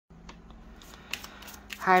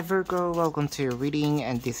Hi Virgo, welcome to your reading,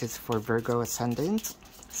 and this is for Virgo Ascendant,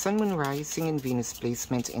 Sun, Moon, Rising, and Venus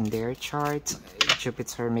placement in their chart.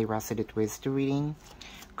 Jupiter may resonate with the reading.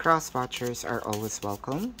 Cross watchers are always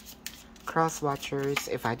welcome. Cross watchers,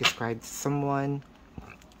 if I describe someone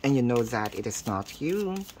and you know that it is not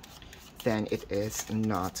you, then it is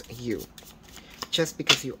not you. Just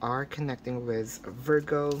because you are connecting with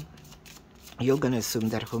Virgo, you're gonna assume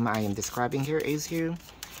that whom I am describing here is you.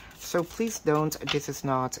 So please don't, this is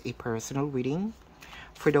not a personal reading.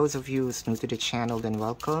 For those of you who's new to the channel, then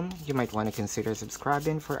welcome. You might want to consider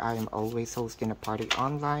subscribing, for I am always hosting a party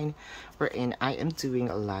online wherein I am doing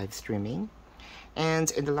a live streaming.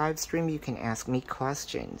 And in the live stream, you can ask me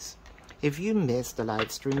questions. If you missed the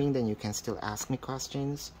live streaming, then you can still ask me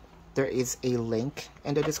questions. There is a link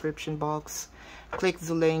in the description box. Click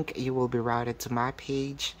the link, you will be routed to my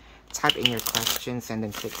page. Type in your questions and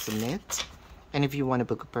then click submit. And if you want to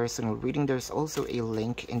book a personal reading, there's also a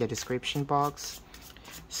link in the description box.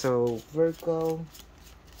 So Virgo,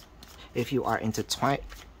 if you are into twin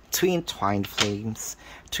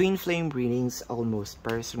flame readings, almost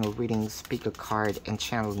personal readings, pick a card and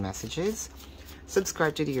channel messages,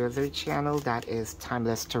 subscribe to the other channel, that is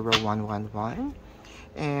Timeless Tarot 111.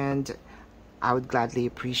 And I would gladly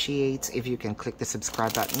appreciate if you can click the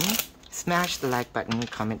subscribe button, smash the like button,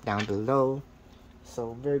 comment down below.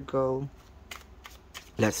 So Virgo,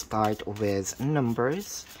 let's start with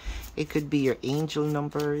numbers. It could be your angel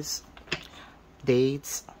numbers,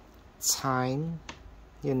 dates, time,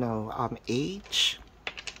 age,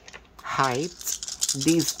 height.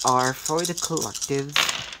 These are for the collective.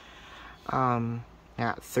 13,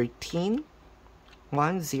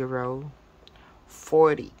 10,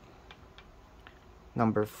 40.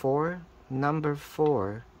 Number 4, and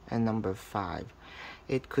number 5.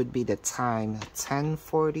 It could be the time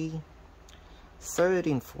 10:40.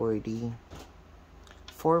 1340,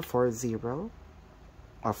 440,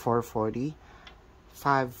 or 440,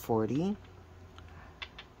 540,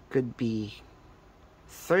 could be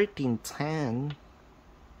 1310,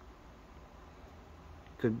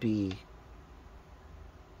 could be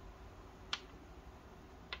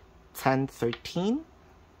 1013,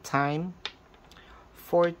 time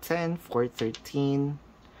 410, 413,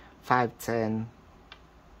 510,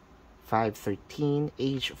 513,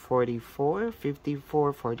 age 44,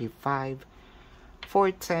 54, 45,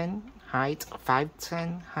 410, height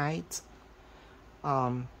 510, height.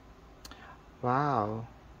 Wow.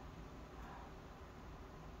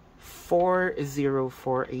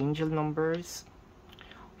 404 angel numbers,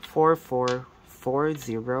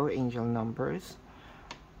 4440 angel numbers,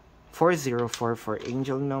 404 for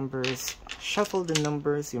angel numbers. Shuffle the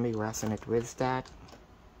numbers, you may resonate with that.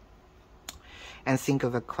 And think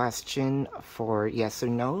of a question for yes or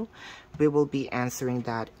no. We will be answering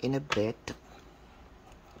that in a bit.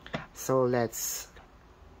 So let's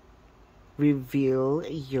reveal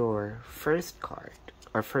your first card,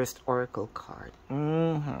 or first oracle card.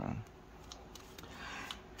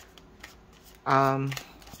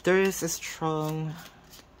 There is a strong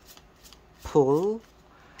pull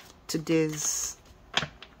to this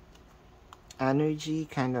energy,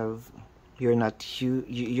 kind of. You're not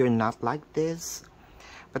like this,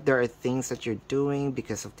 but there are things that you're doing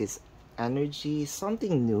because of this energy,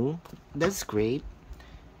 something new. That's great.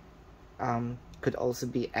 Could also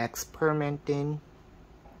be experimenting.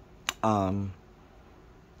 I'm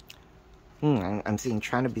seeing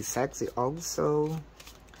trying to be sexy also.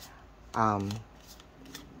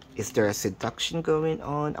 Is there a seduction going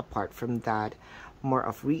on? Apart from that, more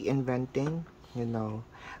of reinventing,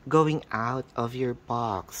 going out of your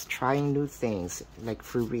box, trying new things, like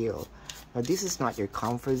for real. Now this is not your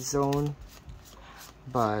comfort zone,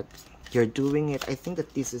 but you're doing it. I think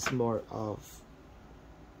that this is more of,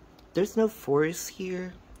 there's no force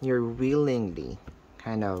here. You're willingly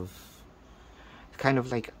kind of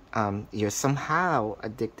like you're somehow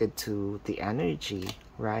addicted to the energy,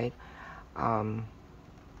 right?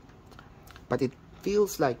 But it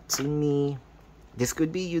feels like, to me, this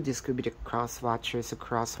could be you, this could be the cross watchers. The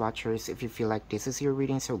cross watchers, if you feel like this is your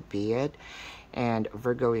reading, so be it. And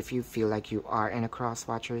Virgo, if you feel like you are in a cross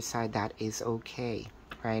watcher side, that is okay,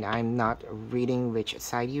 right? I'm not reading which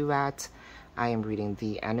side you at. I am reading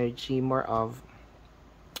the energy, more of,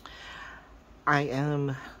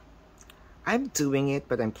 I'm doing it,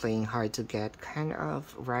 but I'm playing hard to get, kind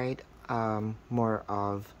of, right? More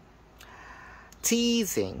of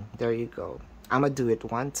teasing. There you go. I'm gonna do it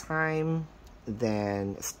one time,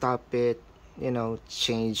 then stop it,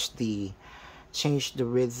 change the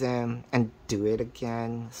rhythm and do it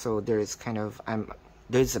again. So there's kind of,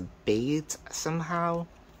 there's a bait somehow.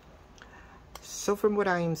 So from what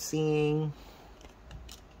I am seeing,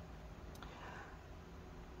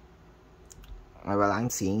 well, I'm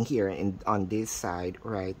seeing here on this side,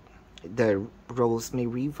 right, the roles may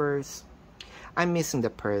reverse. I'm missing the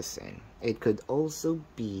person. It could also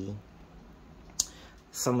be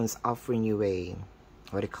someone's offering you a,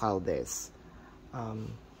 what do you call this, an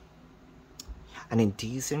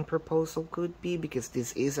indecent proposal, could be, because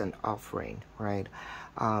this is an offering, right?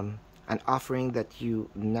 An offering that you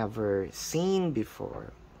never seen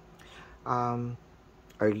before.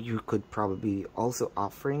 Or you could probably also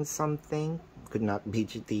offering something, could not be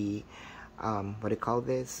the what do you call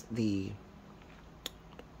this, the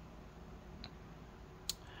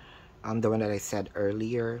one that I said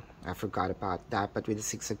earlier. I forgot about that. But with the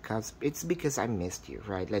Six of Cups, it's because I missed you,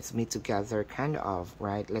 right? Let's meet together, kind of,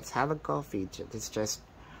 right? Let's have a coffee. It's just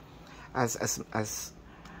as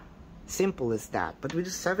simple as that. But with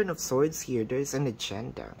the Seven of Swords here, there's an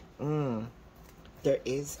agenda. There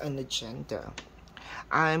is an agenda.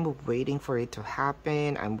 I'm waiting for it to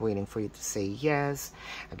happen. I'm waiting for you to say yes.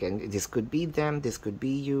 Again, this could be them, this could be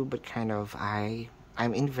you, but kind of I'm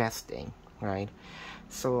investing, right?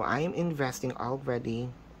 So I'm investing already.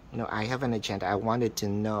 You know, I have an agenda. I wanted to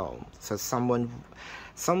know. So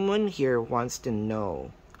someone here wants to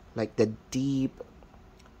know, like, the deep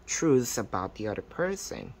truths about the other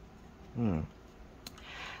person.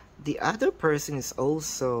 The other person is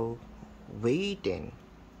also waiting.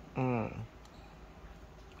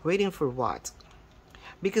 Waiting for what?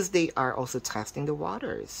 Because they are also testing the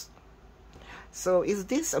waters. So is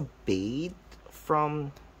this a bait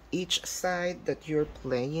from each side that you're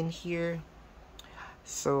playing here?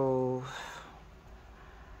 So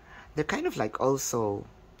they're kind of like, also,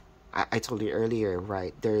 I told you earlier,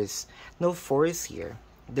 right? There's no force here.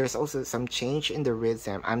 There's also some change in the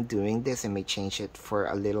rhythm. I'm doing this and may change it for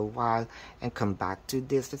a little while and come back to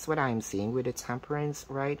this. That's what I'm seeing with the Temperance,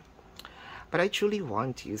 right? But I truly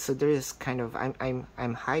want you. So there is kind of,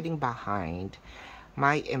 I'm hiding behind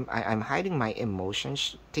my I'm hiding my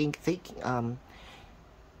emotions,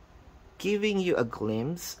 giving you a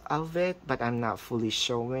glimpse of it, but I'm not fully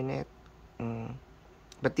showing it.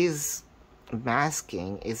 But this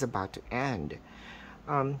masking is about to end.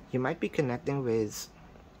 You might be connecting with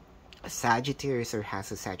a Sagittarius, or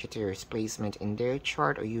has a Sagittarius placement in their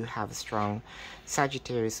chart, or you have a strong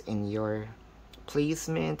Sagittarius in your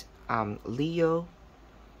placement. Leo,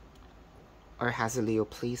 or has a Leo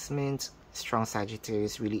placement. Strong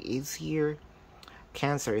Sagittarius really is here.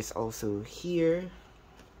 Cancer is also here.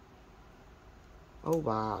 Oh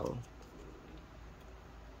wow.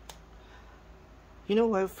 You know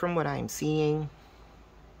what, from what I'm seeing,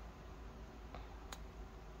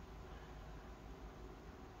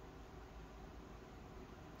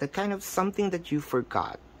 the kind of something that you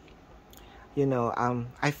forgot. You know,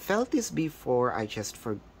 I felt this before, I just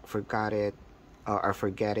forgot it, or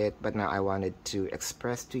forget it, but now I wanted to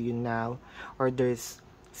express to you now. Or there's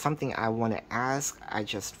something I want to ask, I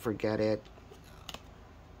just forget it.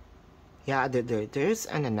 Yeah, there's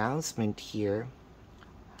an announcement here,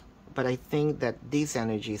 but I think that this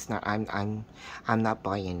energy is not, I'm not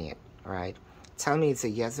buying it, right? Tell me it's a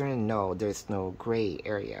yes or a no. There's no gray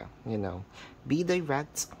area, you know. Be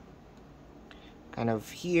direct. Kind of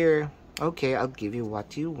here. Okay, I'll give you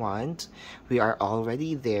what you want. We are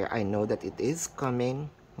already there. I know that it is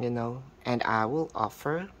coming, you know. And I will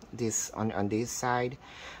offer this on this side.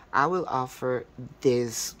 I will offer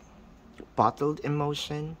this bottled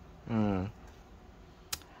emotion. And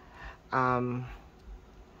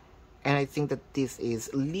I think that this is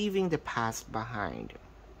leaving the past behind.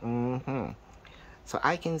 So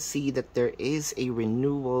I can see that there is a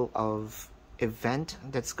renewal of event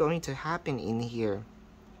that's going to happen in here.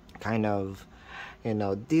 Kind of, you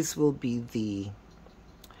know, this will be the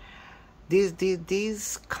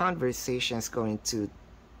these conversations going to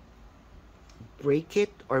break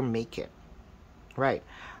it or make it, right?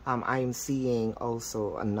 I'm seeing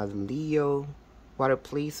also another Leo, water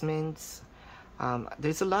placements.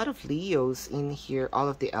 There's a lot of Leos in here. All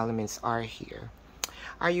of the elements are here.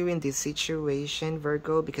 Are you in this situation,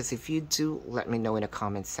 Virgo? Because if you do, let me know in the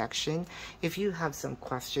comment section. If you have some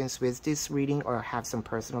questions with this reading or have some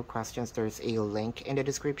personal questions, there's a link in the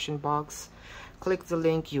description box. Click the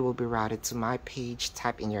link, you will be routed to my page.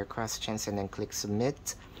 Type in your questions and then click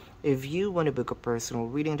submit. If you want to book a personal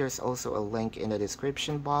reading, there's also a link in the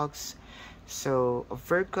description box. So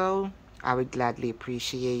Virgo, I would gladly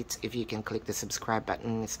appreciate if you can click the subscribe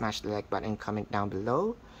button, smash the like button, comment down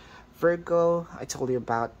below. Virgo, I told you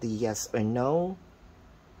about the yes or no.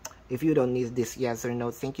 If you don't need this yes or no,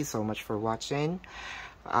 thank you so much for watching.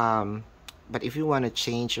 But if you want to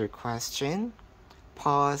change your question,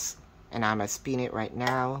 pause, and I'm gonna spin it right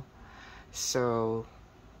now. So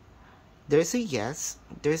there's a yes,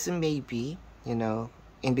 there's a maybe, You know,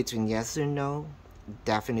 in between yes or no,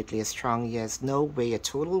 definitely a strong yes, no way, a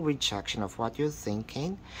total rejection of what you're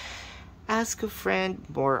thinking. Ask a friend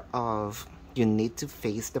more of you need to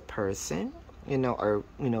face the person, or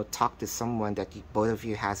talk to someone that both of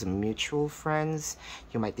you has mutual friends.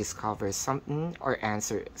 You might discover something or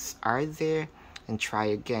answers are there, and try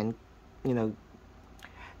again. You know,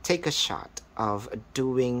 take a shot of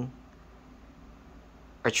doing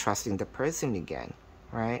or trusting the person again,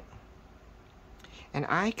 right? And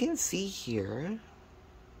I can see here,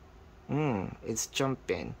 it's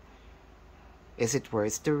jumping. Is it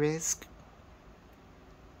worth the risk?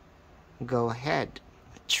 Go ahead,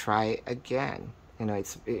 try again.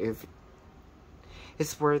 If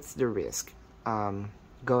it's worth the risk,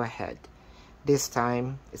 go ahead. This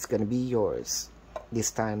time it's gonna be yours.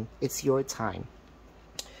 This time it's your time.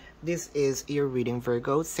 This is your reading,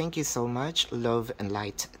 Virgo. Thank you so much. Love and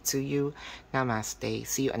light to you. Namaste.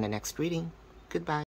 See you on the next reading. Goodbye.